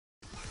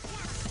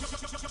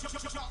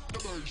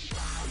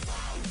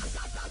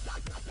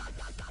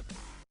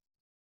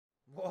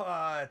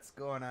What's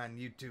going on,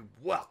 YouTube?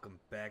 Welcome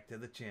back to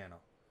the channel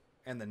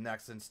and the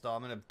next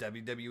installment of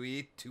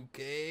WWE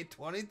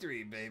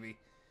 2K23, baby.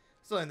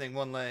 It's the only thing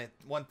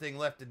one thing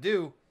left to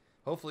do.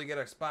 Hopefully get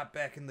our spot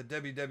back in the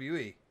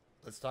WWE.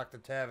 Let's talk to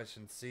Tavish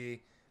and see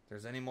if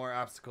there's any more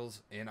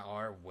obstacles in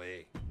our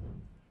way.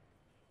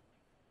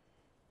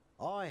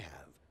 I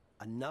have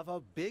another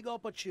big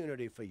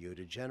opportunity for you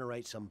to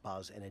generate some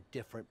buzz in a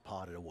different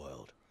part of the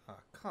world. Oh,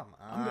 come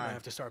on. I'm gonna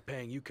have to start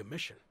paying you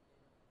commission.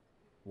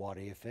 What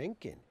are you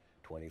thinking?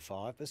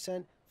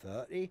 25%,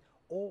 30%,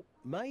 or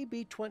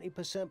maybe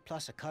 20%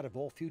 plus a cut of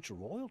all future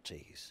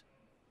royalties?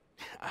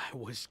 I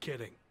was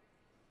kidding.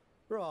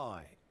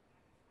 Right.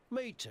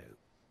 Me too.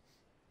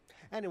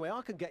 Anyway,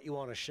 I could get you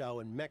on a show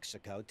in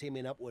Mexico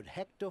teaming up with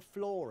Hector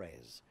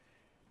Flores.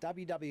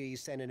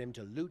 WWE's sending him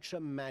to Lucha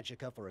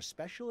Magica for a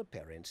special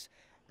appearance,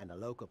 and the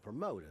local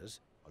promoters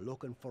are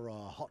looking for a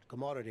hot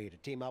commodity to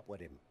team up with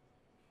him.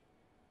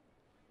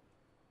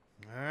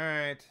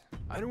 Alright.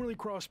 I don't really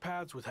cross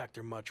paths with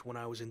Hector much when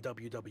I was in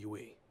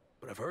WWE,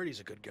 but I've heard he's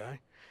a good guy.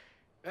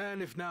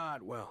 And if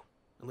not, well,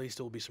 at least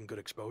it'll be some good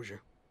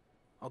exposure.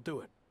 I'll do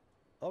it.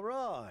 All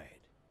right.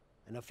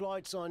 And the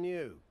flight's on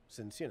you,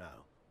 since, you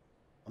know,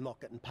 I'm not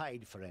getting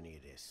paid for any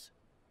of this.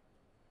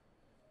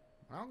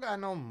 I don't got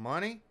no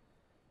money.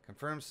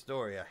 Confirmed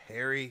story, a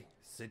hairy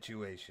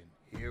situation.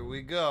 Here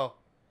we go.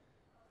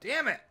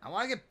 Damn it! I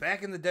want to get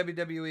back in the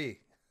WWE.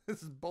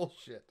 This is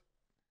bullshit.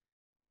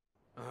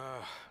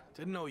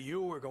 Didn't know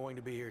you were going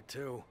to be here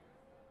too.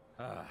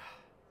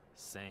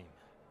 Same.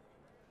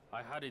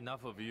 I had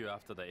enough of you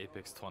after the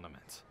Apex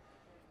tournament.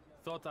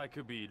 Thought I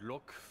could be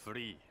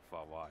look-free for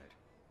a while.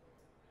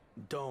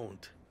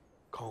 Don't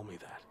call me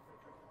that.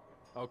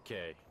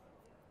 Okay.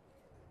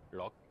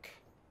 Look.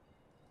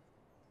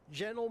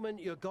 Gentlemen,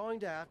 you're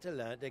going to have to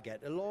learn to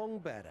get along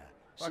better.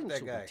 Fuck Since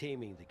that we'll guy. be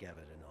teaming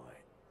together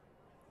tonight.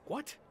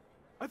 What?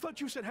 I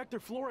thought you said Hector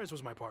Flores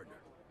was my partner.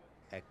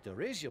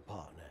 Hector is your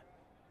partner.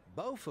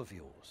 Both of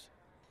yours.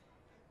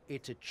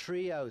 It's a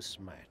trios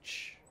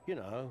match. You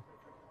know,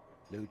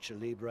 Lucha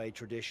Libre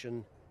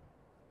tradition.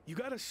 You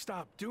gotta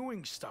stop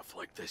doing stuff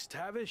like this,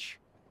 Tavish.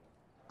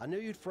 I knew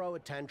you'd throw a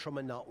tantrum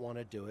and not want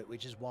to do it,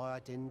 which is why I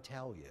didn't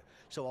tell you.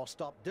 So I'll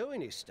stop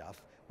doing this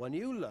stuff when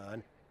you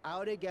learn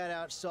how to get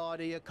outside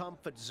of your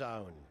comfort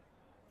zone.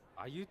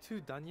 Are you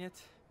two done yet?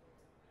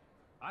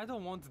 I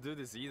don't want to do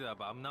this either,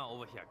 but I'm not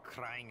over here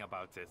crying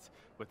about it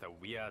with a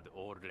weird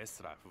old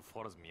wrestler who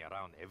follows me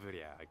around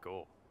everywhere I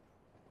go.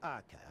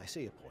 Okay, I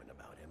see your point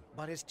about him.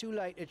 But it's too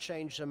late to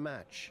change the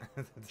match.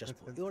 Just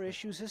put your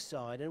issues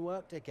aside and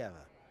work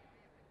together.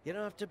 You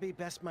don't have to be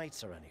best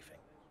mates or anything.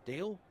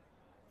 Deal?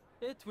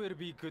 It will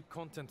be good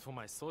content for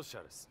my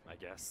socials, I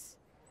guess.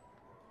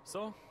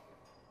 So,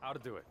 I'll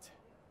do it.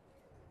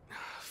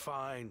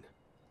 Fine.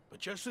 But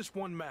just this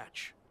one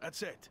match.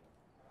 That's it.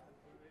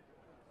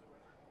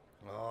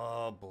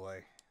 Oh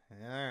boy.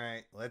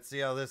 Alright, let's see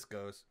how this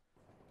goes.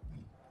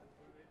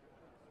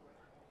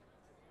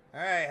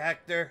 Alright,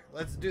 Hector,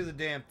 let's do the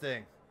damn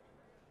thing.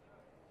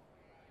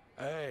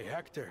 Hey,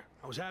 Hector.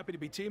 I was happy to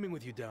be teaming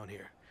with you down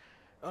here.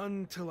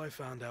 Until I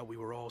found out we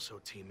were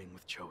also teaming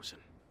with Chosen.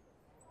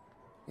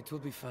 It will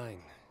be fine.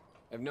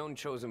 I've known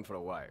Chosen for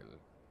a while.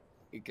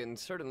 He can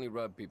certainly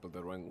rub people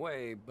the wrong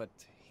way, but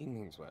he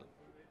means well.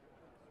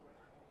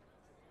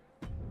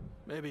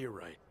 Maybe you're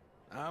right.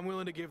 I'm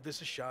willing to give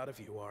this a shot if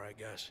you are, I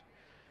guess.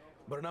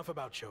 But enough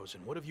about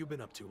Chosen. What have you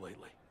been up to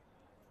lately?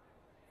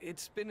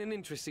 It's been an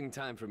interesting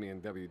time for me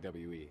in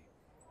WWE.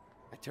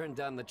 I turned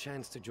down the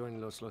chance to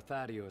join Los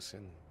Lotharios,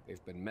 and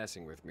they've been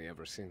messing with me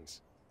ever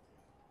since.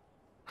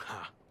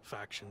 Ha,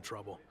 faction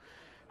trouble.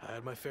 I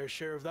had my fair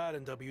share of that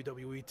in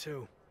WWE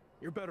too.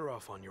 You're better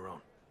off on your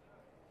own.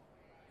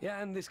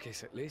 Yeah, in this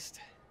case at least.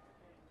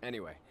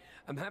 Anyway,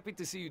 I'm happy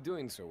to see you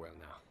doing so well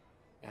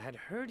now. I had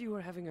heard you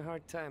were having a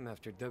hard time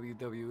after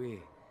WWE.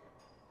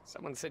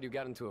 Someone said you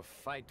got into a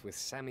fight with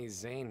Sami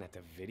Zayn at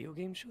a video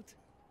game shoot?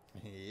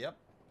 Yep.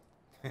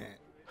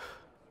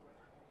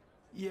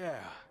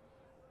 Yeah,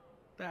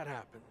 that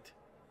happened.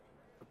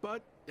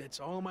 But it's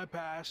all in my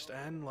past,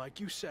 and like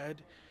you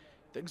said,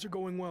 things are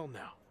going well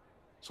now.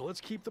 So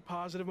let's keep the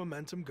positive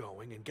momentum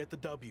going and get the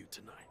W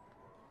tonight.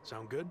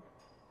 Sound good?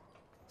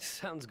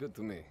 Sounds good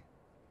to me.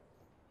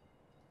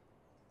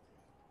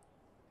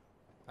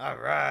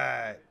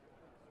 Alright.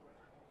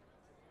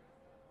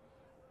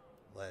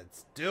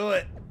 Let's do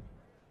it.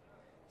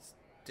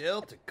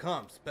 Still to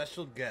come,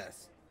 special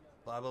guest.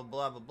 Blah, blah,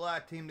 blah, blah, blah.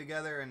 Team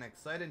together in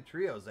exciting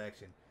trios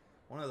action.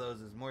 One of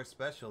those is more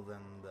special than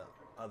the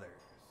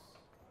others.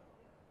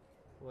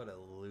 What a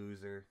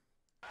loser.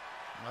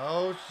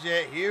 Oh,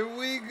 shit. Here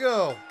we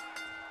go.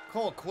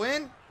 Cole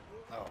Quinn?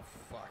 Oh,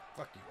 fuck.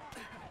 Fuck you.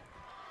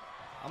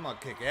 I'm gonna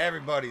kick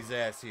everybody's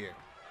ass here.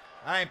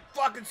 I ain't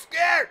fucking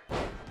scared.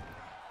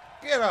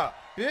 Get up,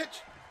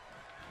 bitch.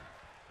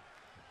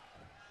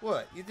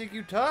 What? You think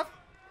you tough?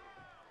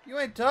 You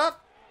ain't tough?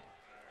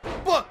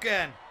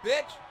 Bookend,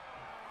 bitch.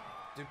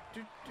 Do,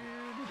 do, do,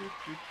 do, do,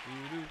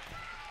 do, do.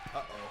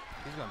 Uh-oh.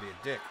 He's gonna be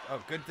a dick.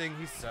 Oh, good thing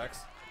he sucks.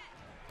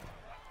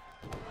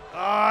 Oh,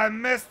 I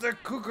missed the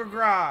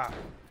Kukugra!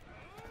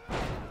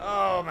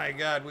 Oh my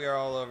god, we are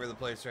all over the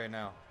place right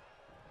now.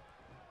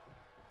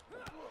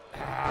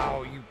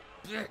 Ow, you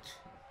bitch!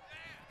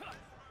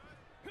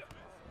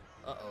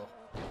 Uh-oh.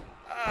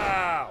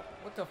 Ow!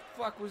 What the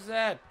fuck was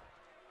that?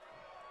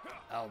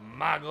 El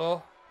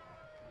Mago.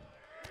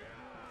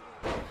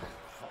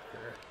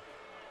 Fucker.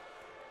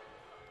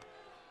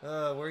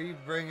 Where are you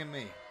bringing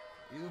me?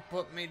 You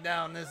put me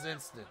down this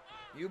instant.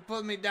 You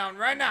put me down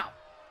right now!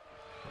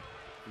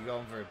 You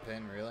going for a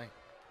pin, really?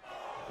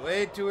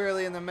 Way too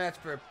early in the match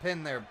for a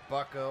pin there,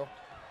 bucko.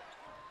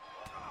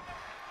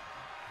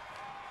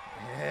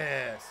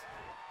 Yes.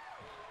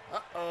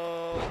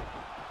 Uh-oh.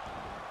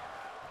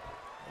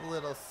 A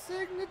little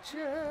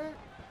signature.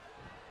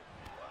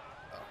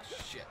 Oh,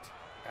 shit.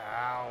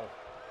 Ow.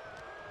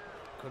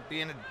 Quit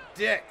being a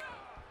dick.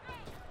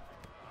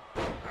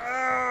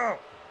 Ow.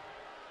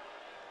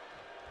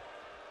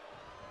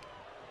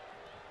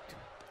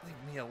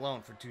 Leave me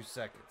alone for 2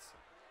 seconds.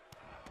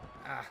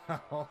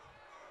 Ow.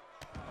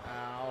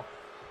 Ow.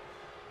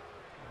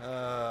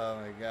 Oh,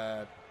 my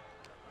God.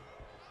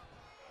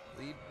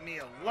 Leave me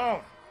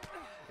alone,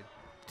 you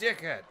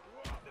dickhead.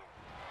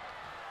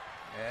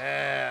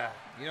 Yeah,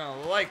 you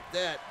don't like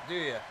that, do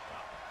you?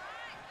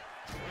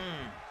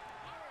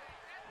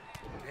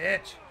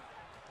 Bitch.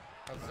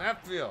 How's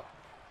that feel?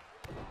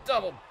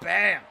 Double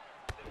bam.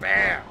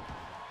 Bam.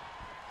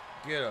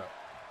 Get up.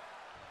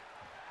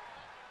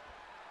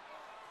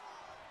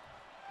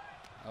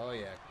 Oh,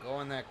 yeah,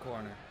 go in that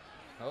corner.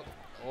 Oh,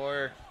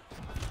 or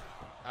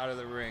out of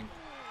the ring.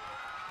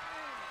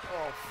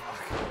 Oh,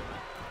 fuck.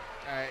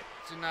 Alright,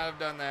 should not have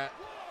done that.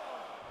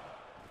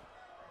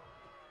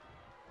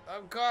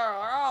 I'm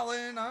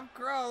crawling, I'm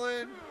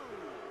crawling.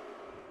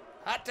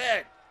 Hot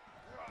tag.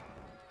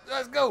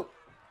 Let's go.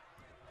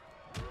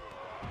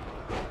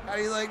 How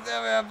do you like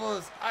them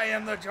apples? I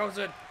am the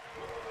chosen.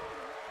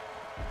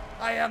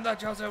 I am the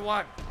chosen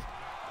one.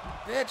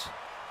 Bitch.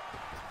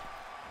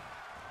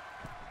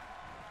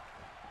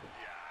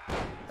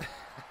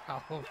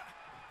 Ow.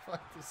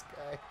 Fuck this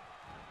guy.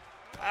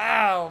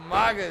 Ow,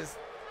 Maga's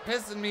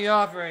pissing me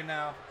off right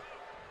now.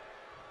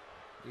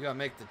 You gonna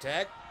make the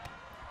tag?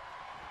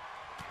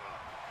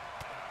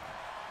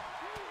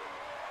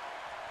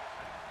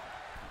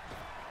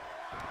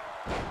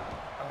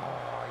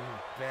 Oh, you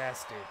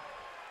bastard.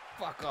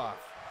 Fuck off.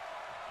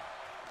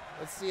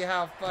 Let's see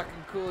how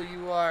fucking cool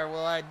you are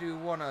while I do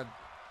one of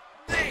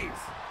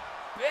these,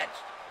 bitch.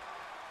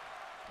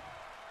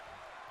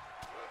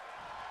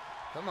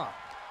 Come on.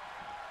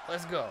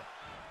 Let's go.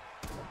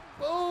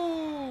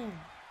 Boom.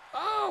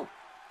 Oh.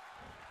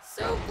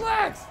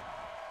 Suplex.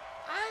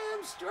 I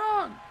am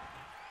strong.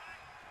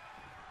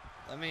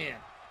 Let me in.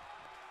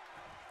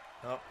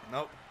 Oh,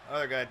 nope.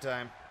 Other guy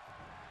time.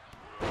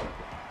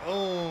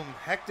 Boom.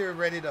 Hector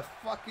ready to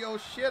fuck your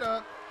shit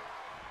up.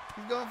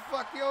 He's gonna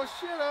fuck your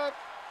shit up.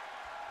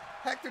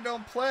 Hector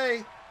don't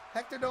play.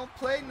 Hector don't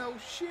play no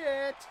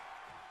shit.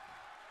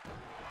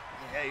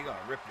 Yeah, you're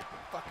gonna rip your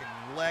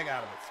fucking leg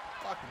out of its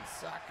fucking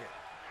socket.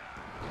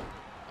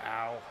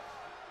 Ow.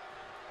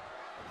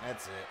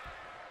 That's it.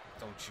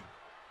 Don't you...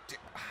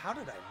 How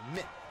did I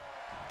miss?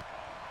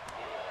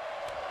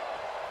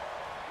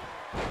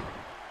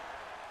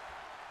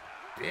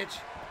 Bitch.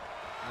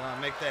 You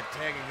wanna make that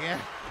tag again?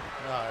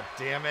 Oh,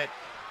 damn it.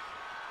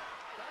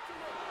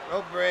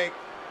 Rope break.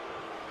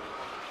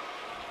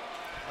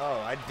 Oh,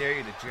 I dare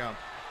you to jump.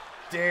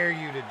 Dare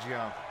you to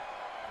jump.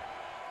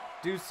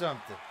 Do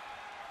something.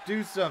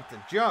 Do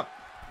something. Jump.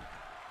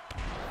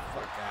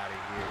 Fuck out of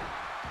here.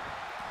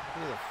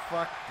 Who the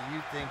fuck do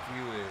you think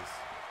you is?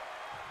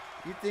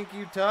 You think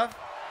you tough?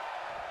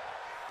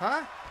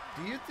 Huh?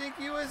 Do you think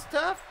you is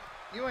tough?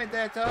 You ain't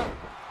that tough.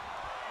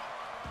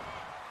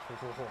 Ah,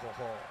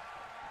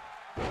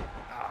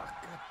 oh,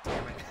 god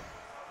damn it.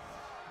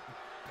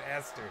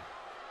 Bastard.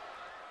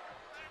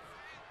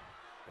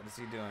 What is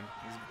he doing?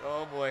 He's,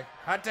 oh boy.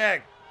 Hot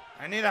tag.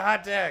 I need a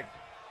hot tag.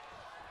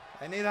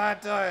 I need a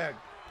hot tag.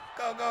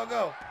 Go, go,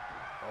 go.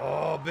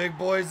 Oh, big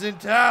boy's in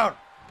town.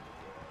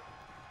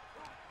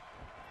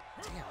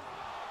 Damn.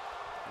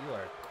 You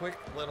are a quick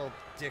little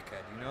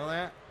dickhead. You know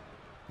that?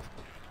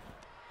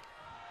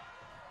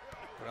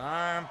 But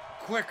I'm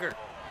quicker.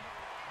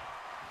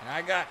 And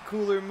I got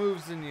cooler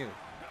moves than you.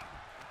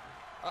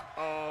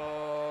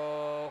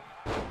 Uh-oh.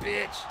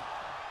 Bitch.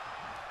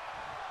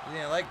 You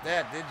didn't like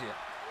that, did you?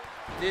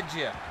 Did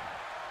you?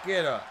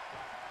 Get up.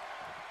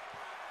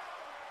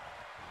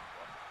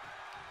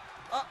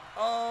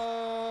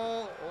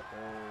 Uh-oh.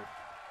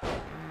 Uh-oh.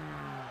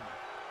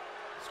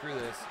 Screw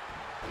this.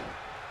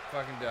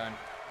 Fucking done.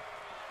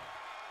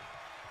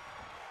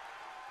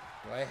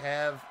 Do I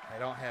have... I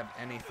don't have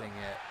anything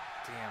yet.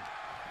 Damn.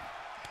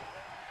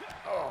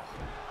 Oh.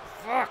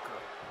 Fuck.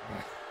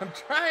 I'm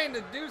trying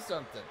to do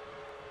something.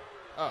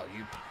 Oh,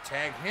 you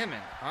tag him in,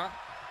 huh?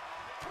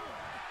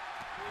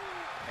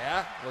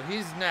 Yeah? Well,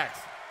 he's next.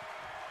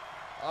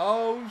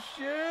 Oh,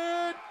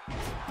 shit.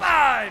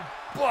 Spine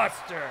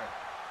Buster.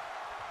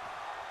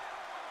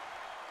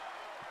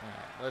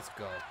 Alright, let's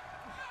go.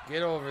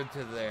 Get over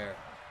to there.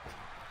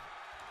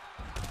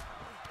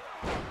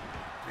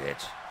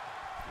 Bitch.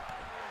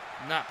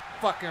 I'm not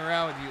fucking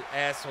around with you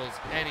assholes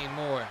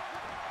anymore.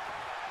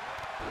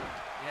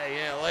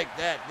 Yeah, like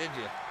that, did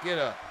you? Get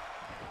up.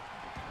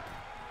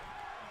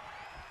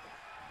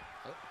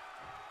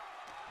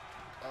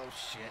 Oh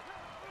shit.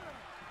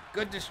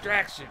 Good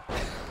distraction.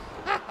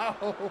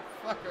 Oh,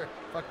 fucker.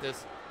 Fuck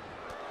this.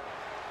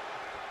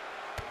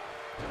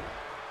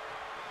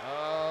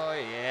 Oh,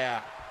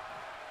 yeah.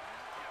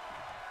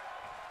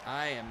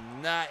 I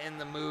am not in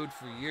the mood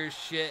for your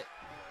shit.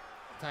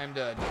 Time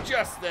to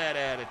adjust that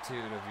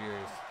attitude of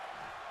yours.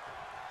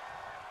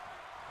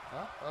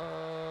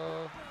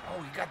 Uh-oh. Oh,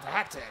 you got the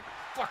hot tag.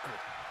 Fucker.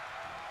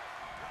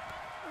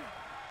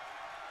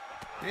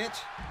 Bitch.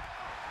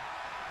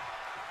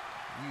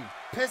 You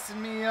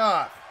pissing me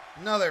off.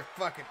 Another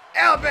fucking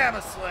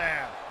Alabama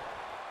slam.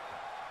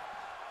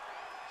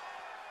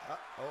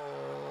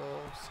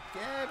 Uh-oh.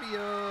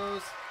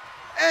 Scabios.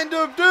 End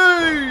of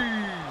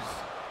days.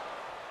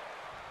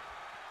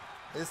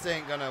 This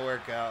ain't gonna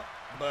work out,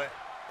 but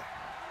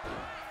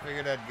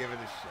figured I'd give it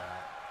a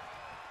shot.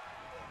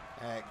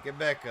 Alright, get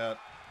back up.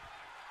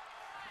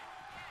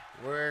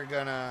 We're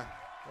gonna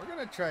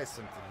try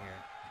something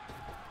here.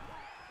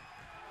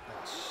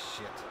 Oh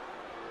shit.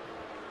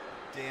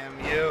 Damn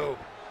you.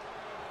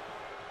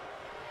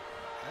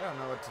 I don't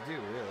know what to do,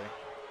 really.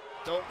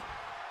 Don't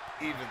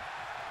even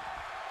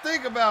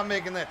think about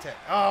making that tag.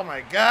 Oh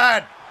my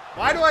god!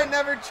 Why do I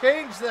never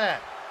change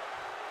that?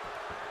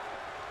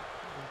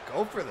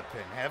 Go for the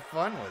pin. Have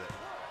fun with it.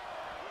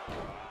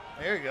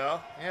 There you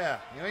go. Yeah,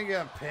 you ain't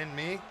gonna pin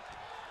me.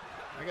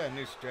 I got a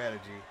new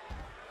strategy.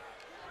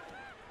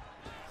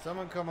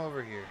 Someone come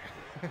over here.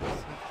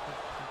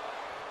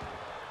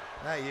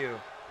 Not you.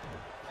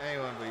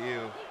 Anyone but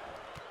you.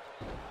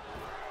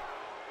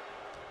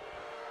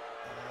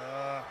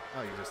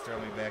 Oh, you just throw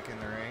me back in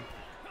the ring?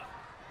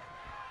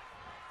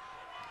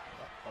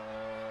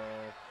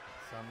 Uh-oh.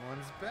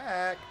 Someone's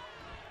back.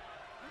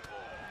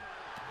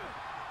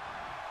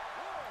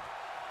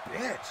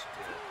 Bitch,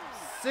 dude.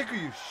 Sick of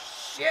you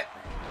shit.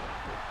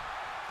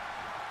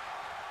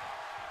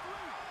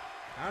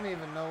 I don't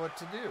even know what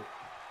to do.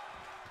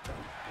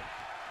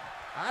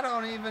 I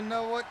don't even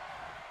know what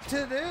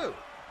to do.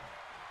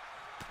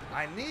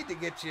 I need to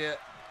get you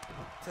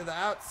to the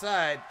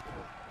outside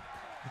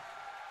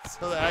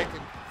so that I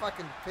can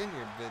fucking pin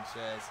your bitch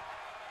ass.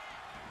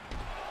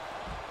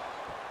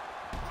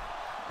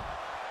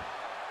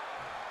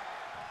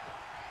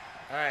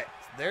 Alright,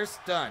 they're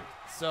stunned.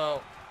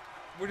 So,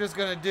 we're just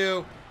gonna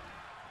do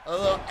a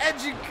little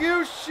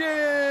execution!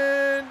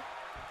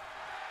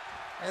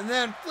 And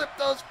then flip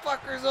those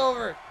fuckers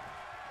over.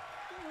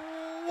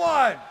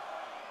 1,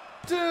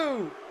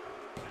 2,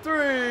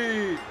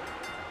 3.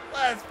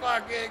 Let's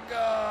fucking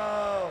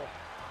go!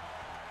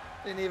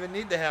 Didn't even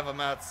need to have them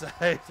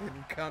outside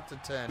and count to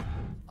 10.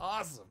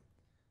 Awesome.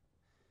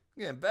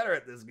 I'm getting better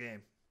at this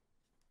game.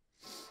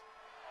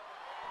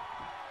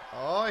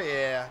 Oh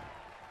yeah.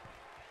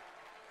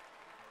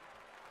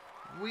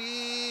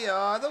 We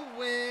are the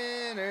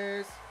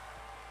winners.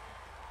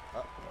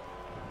 Uh-oh.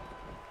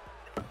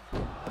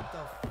 What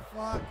the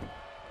fuck?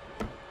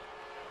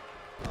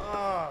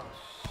 Oh,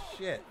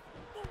 shit.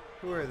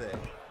 Who are they?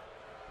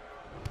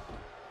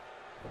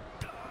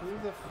 Who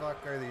the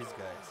fuck are these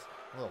guys?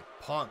 Little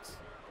punks.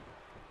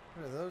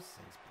 What are those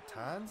things?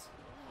 Batons?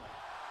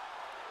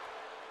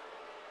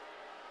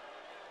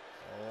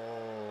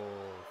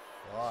 Oh,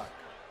 fuck.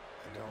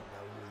 I don't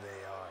know who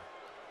they are.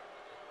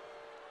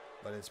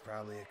 But it's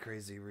probably a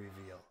crazy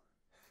reveal.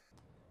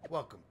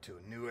 Welcome to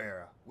a new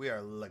era. We are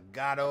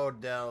Legado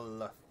del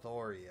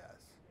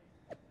Lothorias.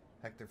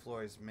 Hector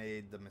Flores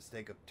made the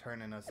mistake of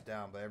turning us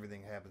down, but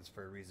everything happens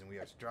for a reason. We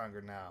are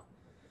stronger now.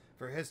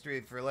 For history,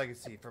 for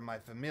legacy, for my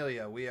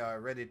familia, we are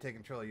ready to take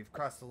control. You've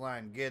crossed the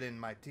line. Get in.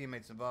 My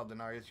teammates involved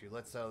in our issue.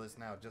 Let's settle this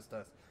now. Just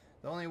us.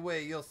 The only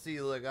way you'll see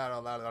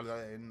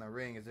Legado in the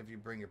ring is if you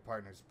bring your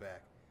partners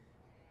back.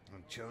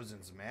 And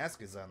Chosen's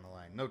mask is on the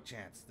line. No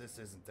chance. This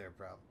isn't their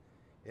problem.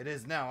 It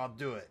is now. I'll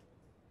do it.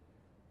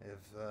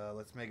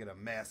 Let's make it a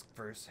mask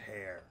first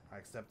hair. I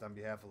accept on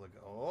behalf of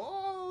Legado.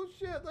 Oh,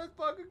 shit. Let's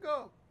fucking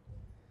go.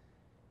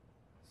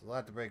 There's a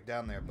lot to break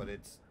down there, but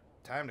it's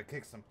time to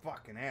kick some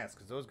fucking ass,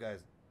 because those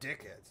guys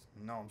dickheads.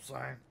 You know what I'm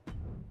saying?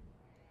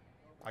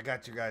 I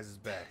got your guys'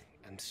 back.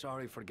 I'm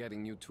sorry for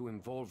getting you too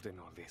involved in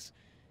all this.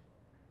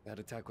 That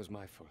attack was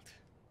my fault.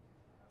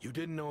 You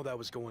didn't know that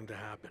was going to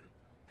happen.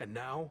 And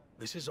now,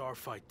 this is our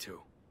fight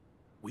too.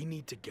 We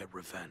need to get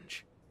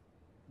revenge.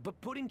 But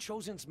putting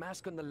Chosen's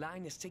mask on the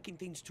line is taking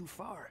things too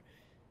far.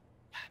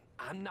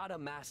 I'm not a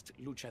masked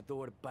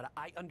luchador, but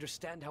I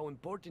understand how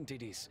important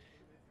it is.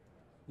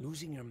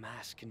 Losing your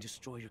mask can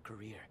destroy your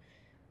career.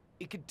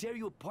 It could tear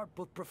you apart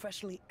both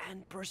professionally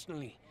and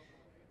personally.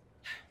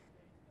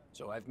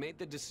 So I've made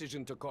the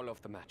decision to call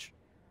off the match.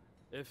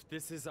 If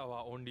this is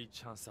our only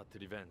chance at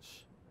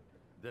revenge,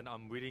 then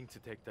I'm willing to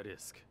take the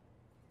risk.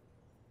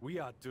 We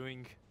are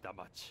doing the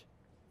match.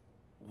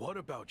 What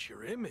about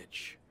your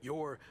image?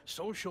 Your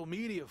social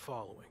media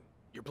following?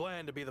 Your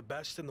plan to be the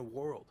best in the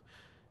world.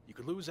 You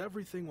could lose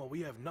everything while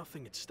we have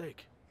nothing at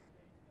stake.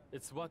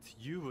 It's what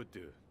you would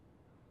do,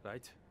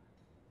 right?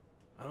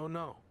 I don't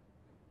know.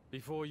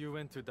 Before you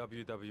went to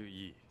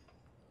WWE,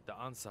 the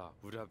answer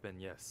would have been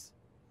yes.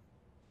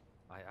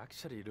 I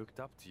actually looked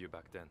up to you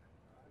back then.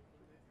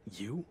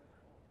 You?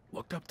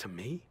 Looked up to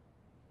me?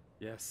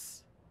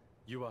 Yes,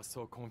 you are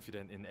so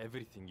confident in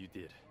everything you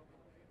did.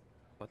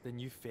 But then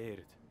you failed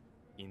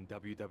in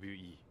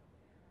WWE.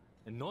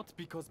 And not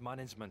because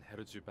management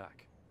held you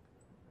back.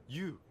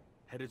 You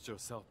held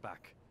yourself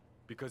back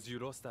because you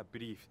lost that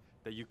belief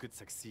that you could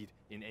succeed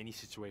in any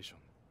situation.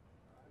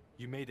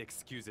 You made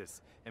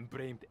excuses and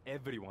blamed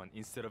everyone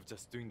instead of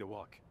just doing the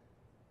work.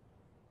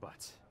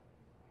 But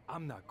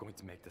I'm not going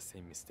to make the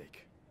same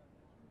mistake.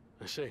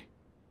 I see.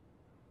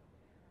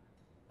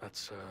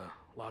 That's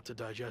a lot to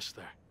digest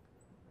there.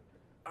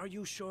 Are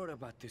you sure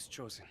about this,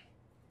 Chosen?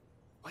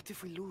 What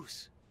if we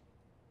lose?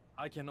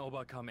 I can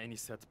overcome any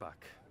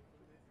setback.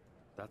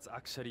 That's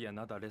actually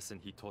another lesson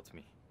he taught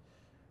me.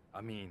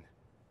 I mean,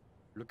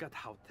 look at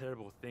how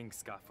terrible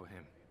things got for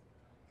him.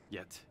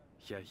 Yet,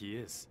 here he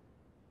is.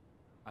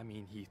 I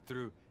mean, he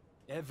threw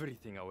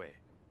everything away.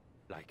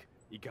 Like,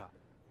 it got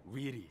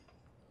really,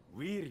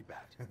 really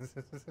bad.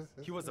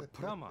 He was a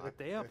plumber at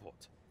the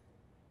airport.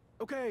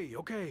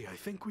 Okay, I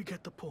think we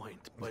get the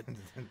point, but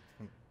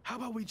how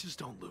about we just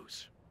don't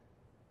lose?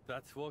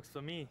 That works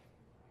for me.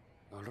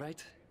 All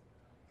right.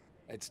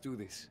 Let's do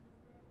this.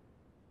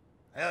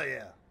 Hell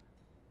yeah.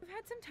 We've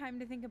had some time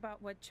to think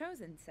about what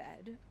Chosen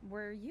said.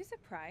 Were you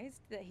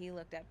surprised that he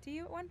looked up to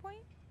you at one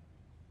point?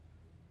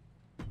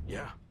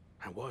 Yeah,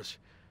 I was.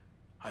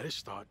 I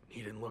just thought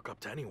he didn't look up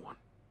to anyone.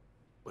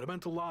 But it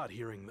meant a lot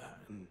hearing that,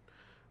 and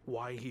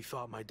why he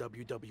thought my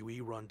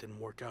WWE run didn't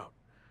work out.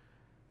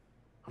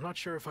 I'm not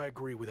sure if I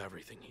agree with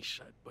everything he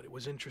said, but it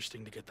was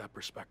interesting to get that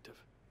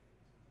perspective.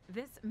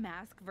 This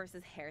mask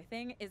versus hair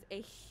thing is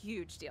a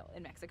huge deal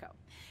in Mexico.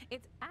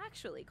 It's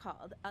actually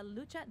called a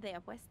lucha de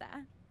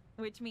apuesta,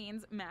 which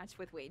means match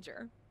with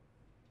wager.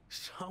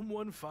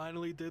 Someone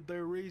finally did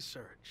their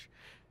research.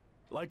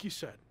 Like you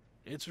said,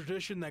 it's a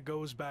tradition that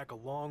goes back a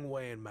long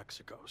way in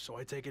Mexico, so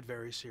I take it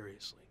very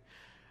seriously.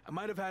 I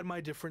might have had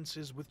my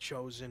differences with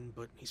Chosen,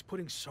 but he's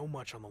putting so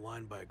much on the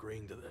line by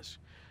agreeing to this.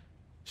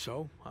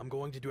 So, I'm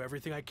going to do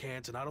everything I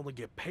can to not only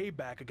get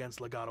payback against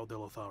Legado de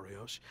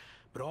Lotharios,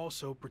 but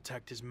also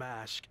protect his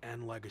mask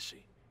and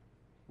legacy.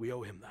 We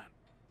owe him that.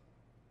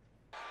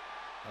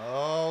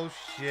 Oh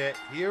shit,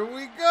 here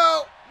we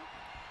go!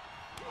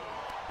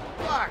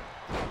 Fuck!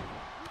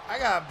 I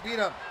gotta beat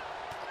up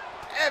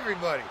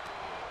everybody!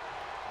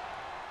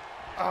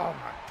 Oh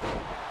my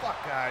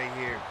fuck out of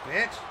here,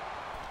 bitch!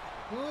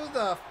 Who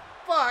the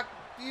fuck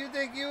do you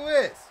think you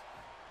is?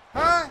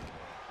 Huh?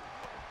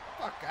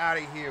 Fuck out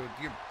of here with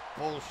your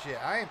bullshit.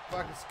 I ain't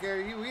fucking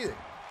scared of you either.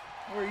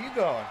 Where are you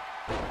going?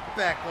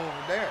 Back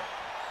over there.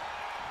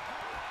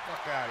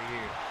 Fuck out of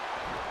here.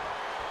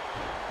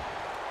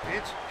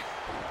 Bitch.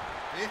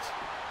 Bitch.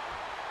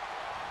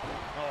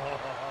 Oh.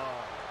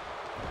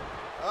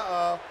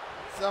 Uh-oh.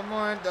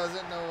 Someone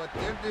doesn't know what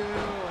they're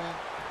doing.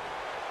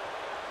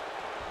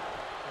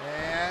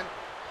 And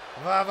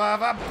va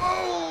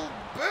boom,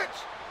 bitch.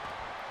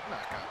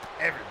 Knock out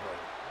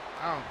everybody.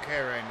 I don't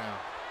care right now.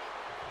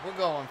 We're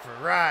going for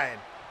ride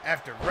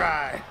after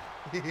ride.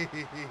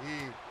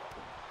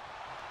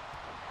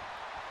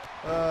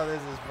 Oh,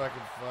 this is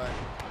fucking fun.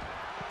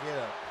 Get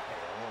up.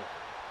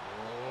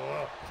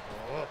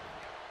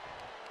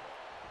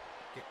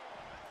 Get.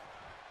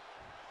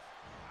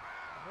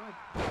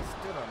 I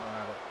still don't know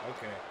how to.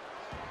 Okay.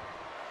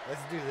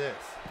 Let's do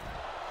this.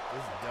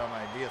 This is dumb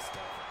idea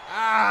stuff.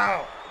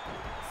 Ow!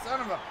 Son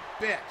of a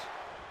bitch.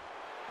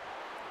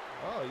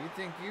 Oh, you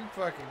think you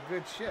fucking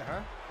good shit,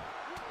 huh?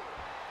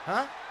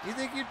 Huh? You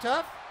think you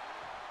tough?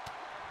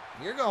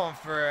 You're going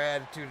for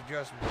an attitude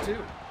adjustment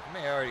too. I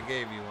may already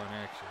gave you one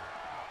actually.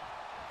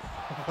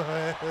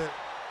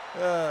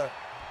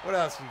 What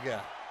else you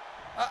got?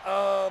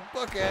 Uh-oh,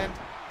 bookend,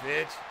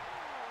 bitch.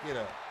 Get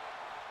up.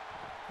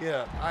 Get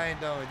up. I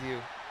ain't done with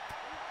you.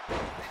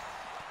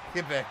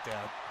 Get back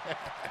down.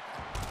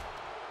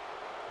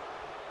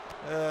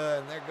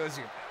 And there goes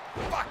your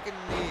fucking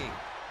knee.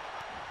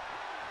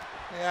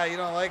 Yeah, you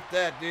don't like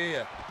that, do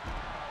you?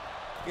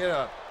 Get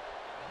up.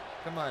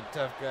 Come on,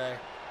 tough guy.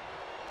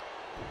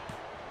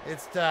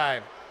 It's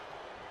time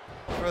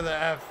for the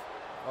F.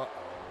 Uh-oh.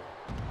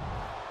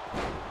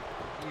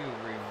 You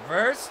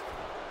reversed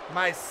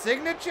my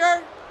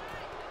signature?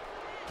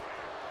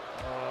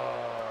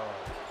 Oh.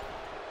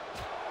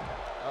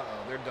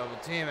 Uh-oh, they're double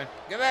teaming.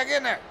 Get back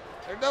in there.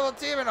 They're double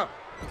teaming them.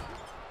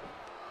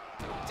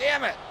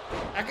 Damn it.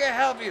 I can't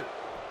help you.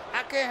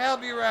 I can't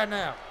help you right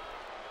now.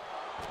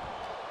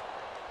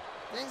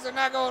 Things are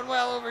not going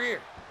well over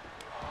here.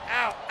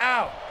 Ow,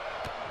 ow.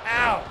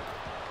 Ow!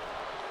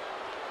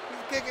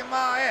 He's kicking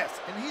my ass,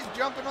 and he's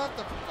jumping off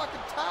the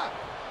fucking top.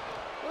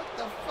 What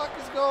the fuck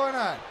is going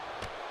on?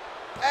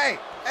 Hey,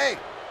 hey!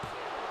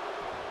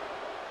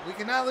 We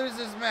cannot lose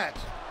this match.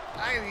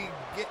 I need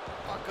to get the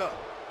fuck up.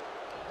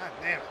 God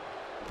damn it.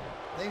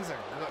 Things are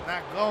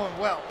not going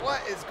well.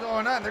 What is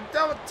going on? They're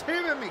double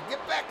teaming me.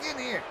 Get back in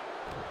here.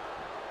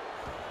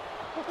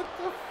 What the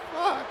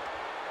fuck?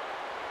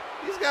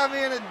 He's got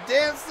me in a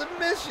damn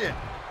submission.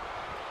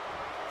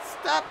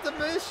 Stop the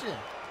mission.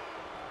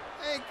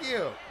 Thank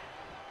you.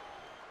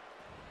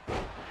 I'm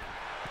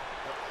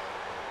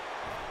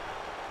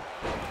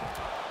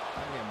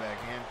getting back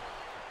in.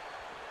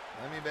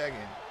 Let me back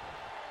in.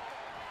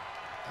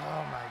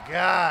 Oh my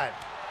god.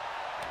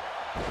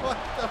 What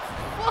the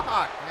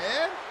fuck,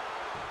 man?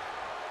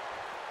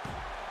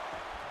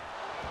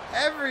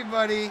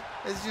 Everybody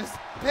is just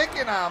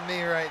picking on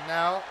me right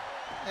now,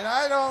 and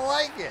I don't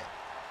like it.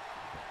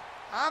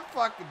 I'm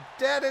fucking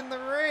dead in the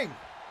ring.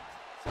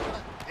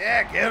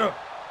 Yeah, get him.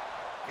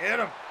 Get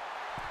him.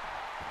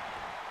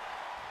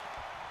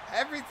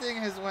 Everything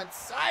has went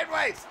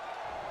sideways.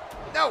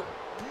 No.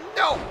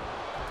 No.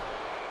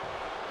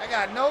 I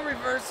got no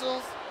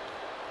reversals.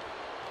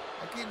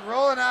 I keep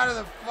rolling out of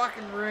the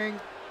fucking ring.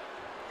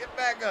 Get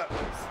back up,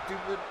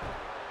 stupid.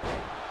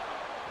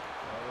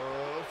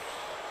 Oh,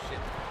 shit.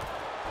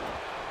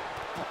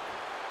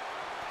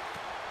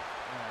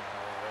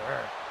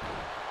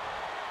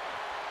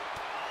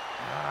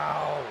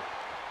 Ow.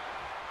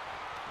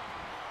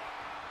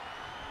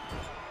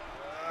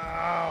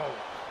 Ow.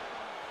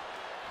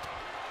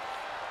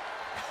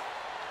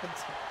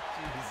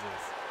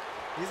 Jesus.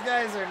 These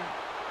guys are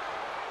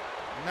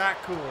not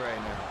cool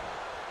right now.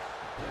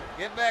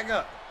 Get back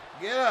up.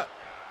 Get up.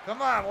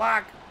 Come on,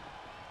 Locke.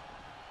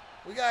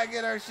 We gotta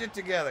get our shit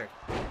together.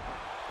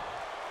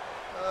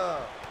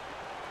 Oh.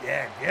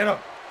 Yeah, get him.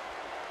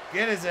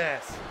 Get his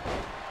ass.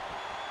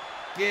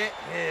 Get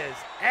his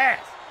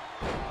ass.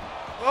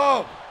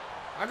 Oh!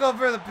 I'll go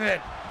for the pin.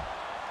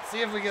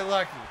 See if we get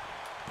lucky.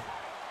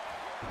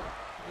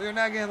 We're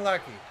not getting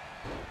lucky.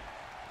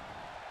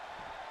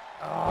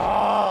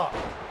 Oh! I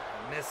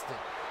missed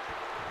it.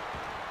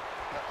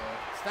 Uh-oh.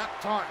 Stop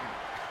taunting.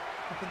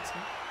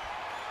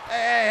 Hey,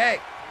 hey, hey!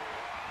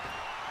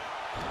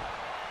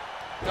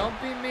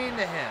 Don't be mean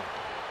to him.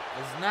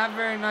 It's not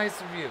very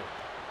nice of you. You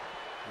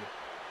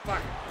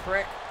fucking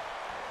prick.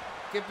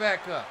 Get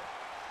back up.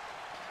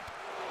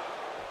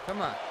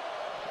 Come on.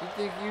 You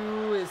think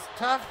you is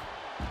tough?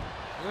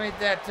 You ain't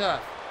that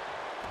tough.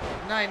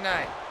 Night,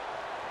 night.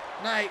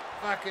 Night,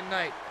 fucking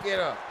night. Get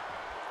up.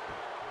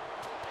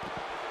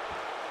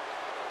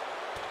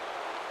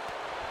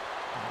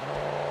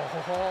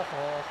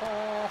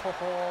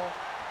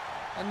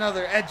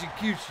 Another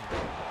execution.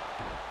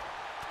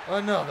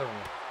 Another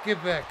one.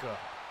 Get back up.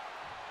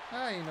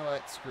 Ah, you know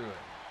what? Screw it.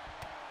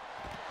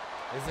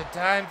 Is it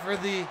time for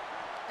the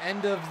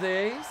end of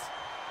days?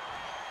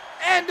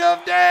 End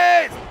of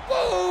days!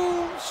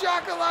 Boom!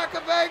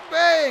 Shakalaka bang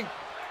bang!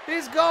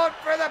 He's going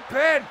for the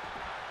pin!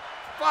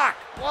 Fuck!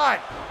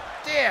 What?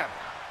 Damn!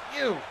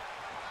 You!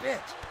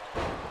 Bitch!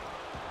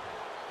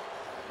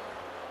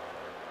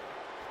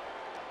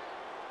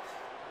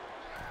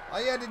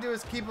 All you had to do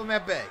is keep him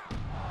at bay.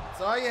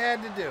 That's all you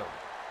had to do.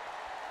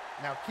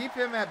 Now keep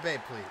him at bay,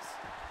 please.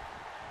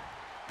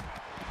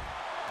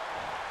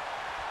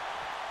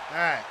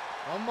 Alright.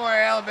 One more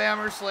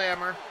Alabama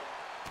slammer.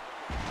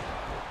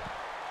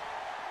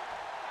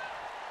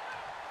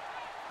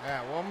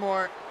 Alright, one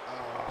more.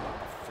 Oh,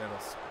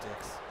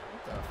 fiddlesticks.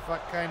 What the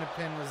fuck kind of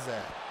pin was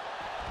that?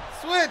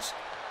 Switched!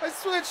 I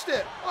switched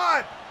it!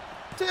 1,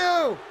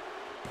 2,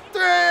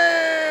 3!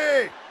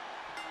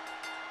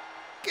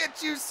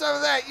 Get you some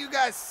of that! You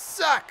guys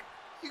suck!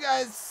 You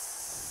guys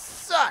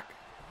suck!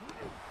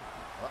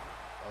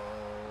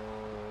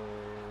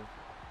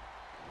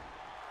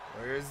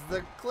 Where's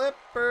the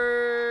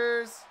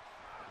Clippers?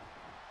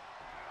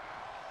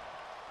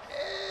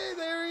 Hey,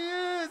 there he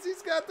is!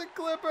 He's got the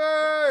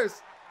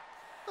Clippers!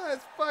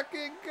 Let's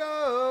fucking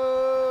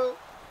go!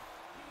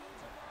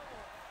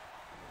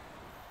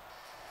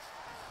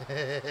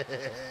 That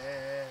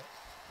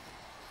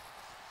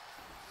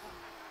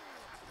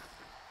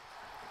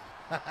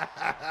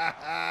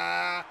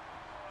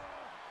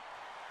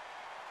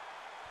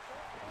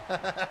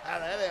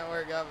didn't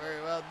work out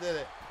very well, did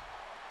it?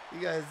 You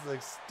guys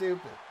look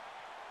stupid.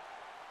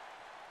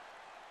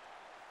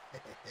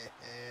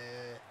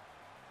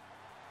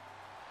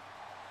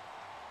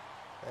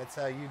 That's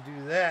how you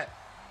do that.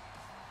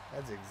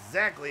 That's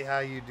exactly how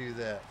you do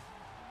that.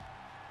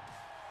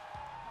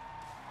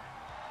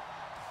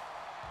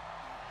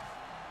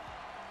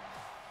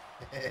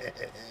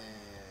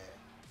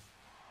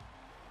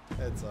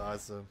 That's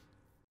awesome.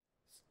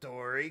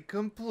 Story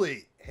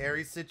complete.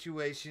 Harry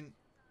situation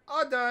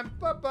all done.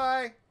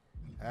 Bye-bye.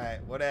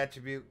 Alright, what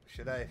attribute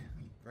should I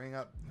bring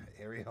up?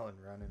 Aerial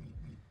and running.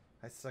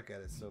 I suck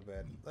at it so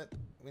bad.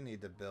 We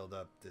need to build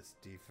up this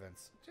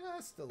defense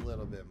just a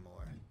little bit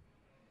more.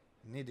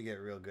 We need to get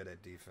real good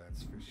at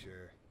defense for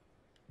sure.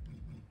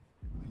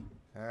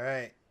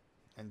 Alright.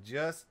 And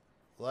just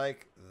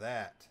like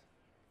that.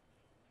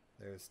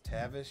 There's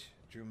Tavish,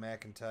 Drew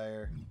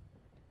McIntyre,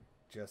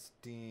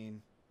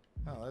 Justine.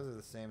 Oh, those are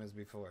the same as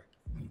before.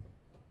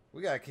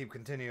 We gotta keep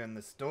continuing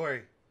the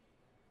story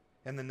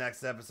in the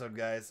next episode,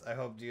 guys. I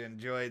hope you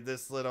enjoyed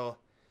this little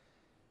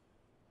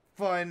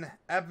fun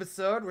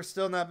episode. We're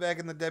still not back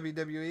in the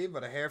WWE,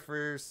 but a hair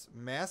first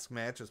mask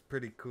match was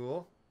pretty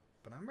cool.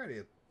 But I'm ready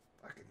to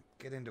fucking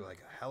get into like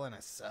a Hell in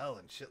a Cell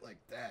and shit like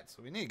that.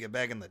 So we need to get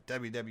back in the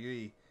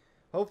WWE,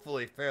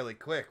 hopefully fairly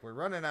quick. We're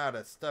running out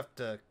of stuff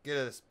to get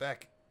us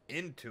back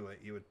into it,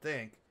 you would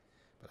think.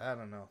 But I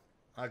don't know.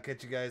 I'll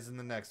catch you guys in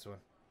the next one.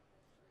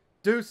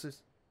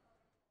 Deuces.